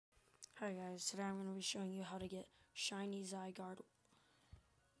Hi guys, today I'm going to be showing you how to get shiny Zygarde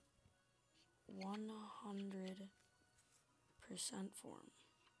 100% form.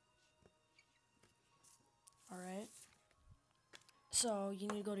 Alright, so you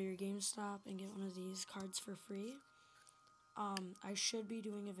need to go to your GameStop and get one of these cards for free. I should be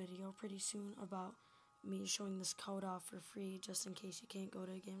doing a video pretty soon about me showing this code off for free just in case you can't go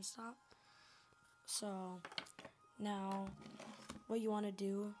to GameStop. So now what you want to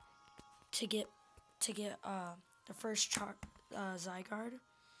do to get the first Zygarde,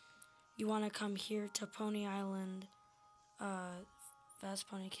 you want to come here to Pony Island, Fast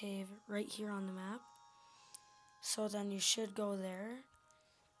Pony Cave, right here on the map. So then you should go there.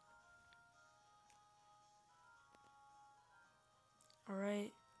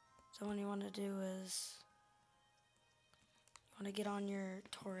 Alright, so what you want to do is, you want to get on your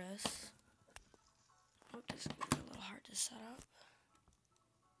Taurus. Oh, this is going to be a little hard to set up.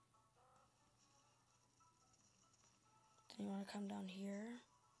 Then you want to come down here.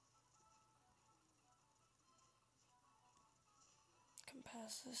 Come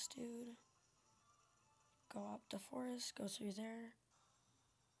past this dude. Go up the forest, go through there.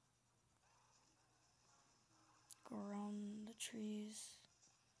 Go around the trees.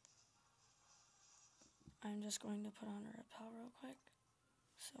 I'm just going to put on a repel real quick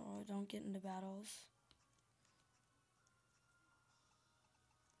so I don't get into battles.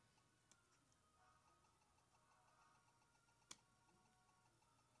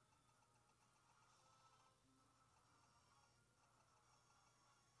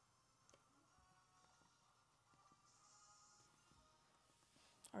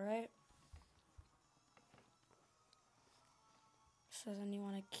 Alright. So then you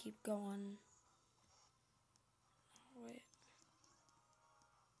want to keep going. Oh, wait.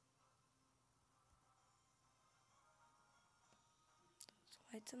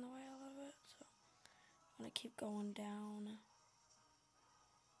 There's lights in the way a little bit, so I'm going to keep going down.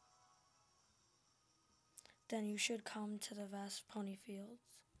 Then you should come to the vast pony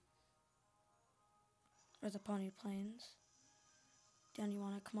fields. Or the pony plains. Then you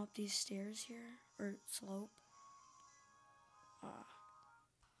want to come up these stairs here, or slope.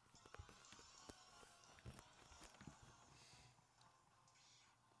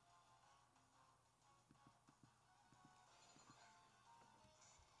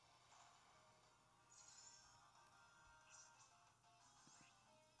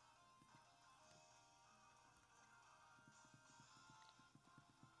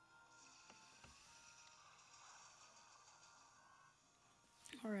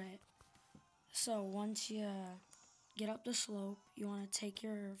 Alright, so once you get up the slope, you want to take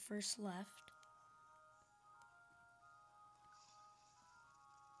your first left.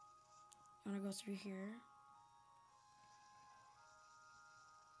 You want to go through here.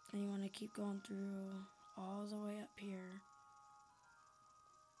 And you want to keep going through all the way up here.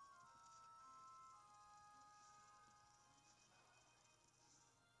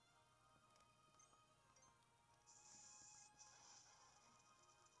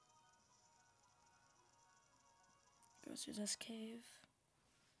 Go through this cave.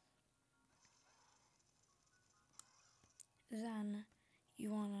 Then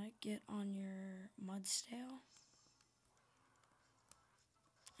you want to get on your mudstail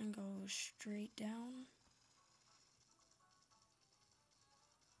and go straight down.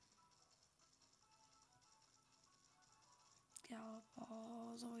 Gallop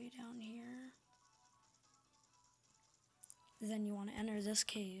all the way down here. Then you want to enter this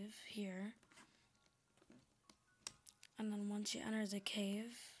cave here. And then once you enter the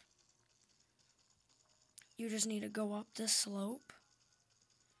cave, you just need to go up this slope.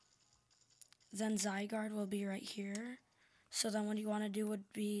 Then Zygarde will be right here. So then what you want to do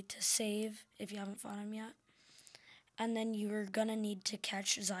would be to save if you haven't fought him yet. And then you're gonna need to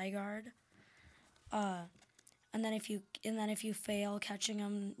catch Zygarde. And then if you fail catching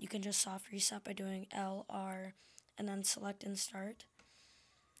him, you can just soft reset by doing L, R, and then select and start.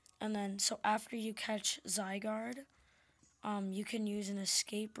 And then so after you catch Zygarde, you can use an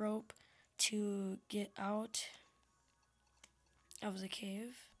escape rope to get out of the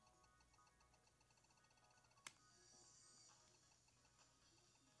cave.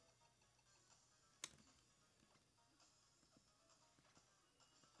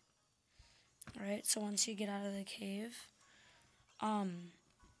 Alright, so once you get out of the cave,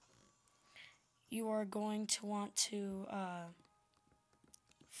 you are going to want to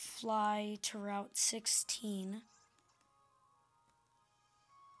fly to Route 16.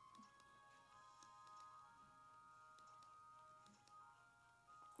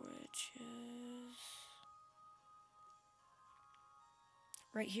 Which is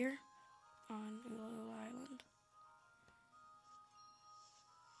right here. on Ulu Island.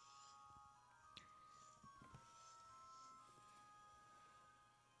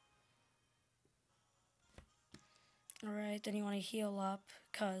 Alright, then you want to heal up,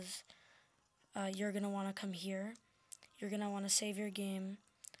 because you're going to want to come here. You're going to want to save your game,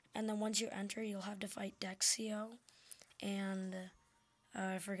 and then once you enter, you'll have to fight Dexio, and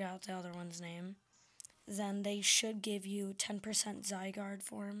I forgot the other one's name. Then they should give you 10% Zygarde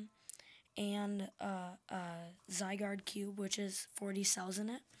form, and Zygarde cube, which is 40 cells in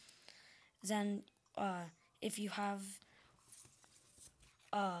it. Then if you have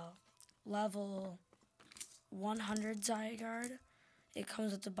level 100 Zygarde, it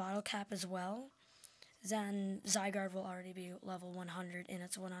comes with the bottle cap as well, then Zygarde will already be level 100 in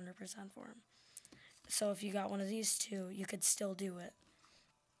its 100% form. So if you got one of these two, you could still do it.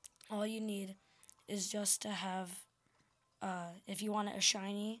 All you need is just to have, if you want a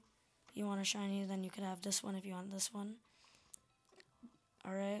shiny, then you could have this one if you want this one.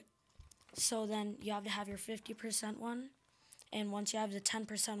 Alright, so then you have to have your 50% one, and once you have the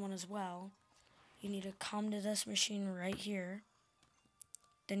 10% one as well, you need to come to this machine right here.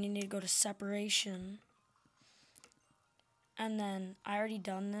 Then you need to go to separation. And then I already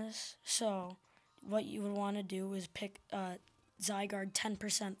done this, so what you would want to do is pick Zygarde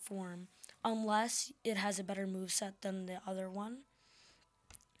 10% form, unless it has a better moveset than the other one.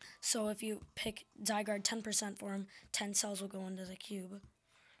 So if you pick Zygarde 10% form, 10 cells will go into the cube.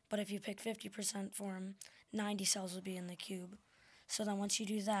 But if you pick 50% form, 90 cells will be in the cube. So then once you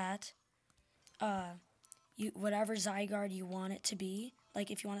do that, whatever Zygarde you want it to be, like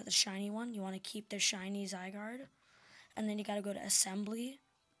if you want it the shiny one, you want to keep the shiny Zygarde. And then you got to go to assembly.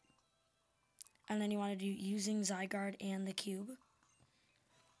 And then you want to do using Zygarde and the cube.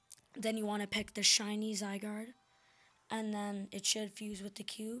 Then you want to pick the shiny Zygarde. And then it should fuse with the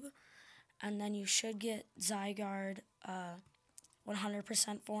cube. And then you should get Zygarde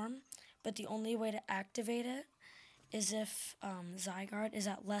 100% form. But the only way to activate it is if Zygarde is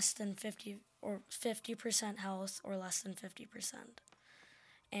at less than 50% health or less than 50%.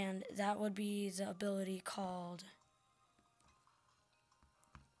 And that would be the ability called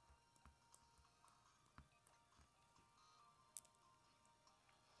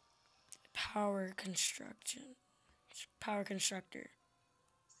Power Constructor. I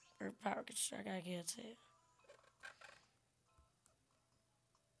can't say it.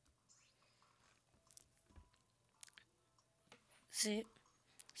 See?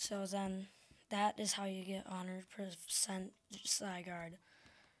 So then, that is how you get 100% Zygarde.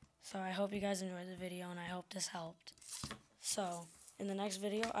 So I hope you guys enjoyed the video, and I hope this helped. So, in the next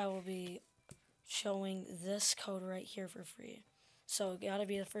video, I will be showing this code right here for free. So, you gotta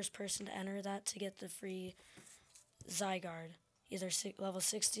be the first person to enter that to get the free Zygarde. Either level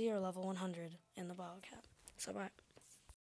 60 or level 100 in the bottle cap. So, bye.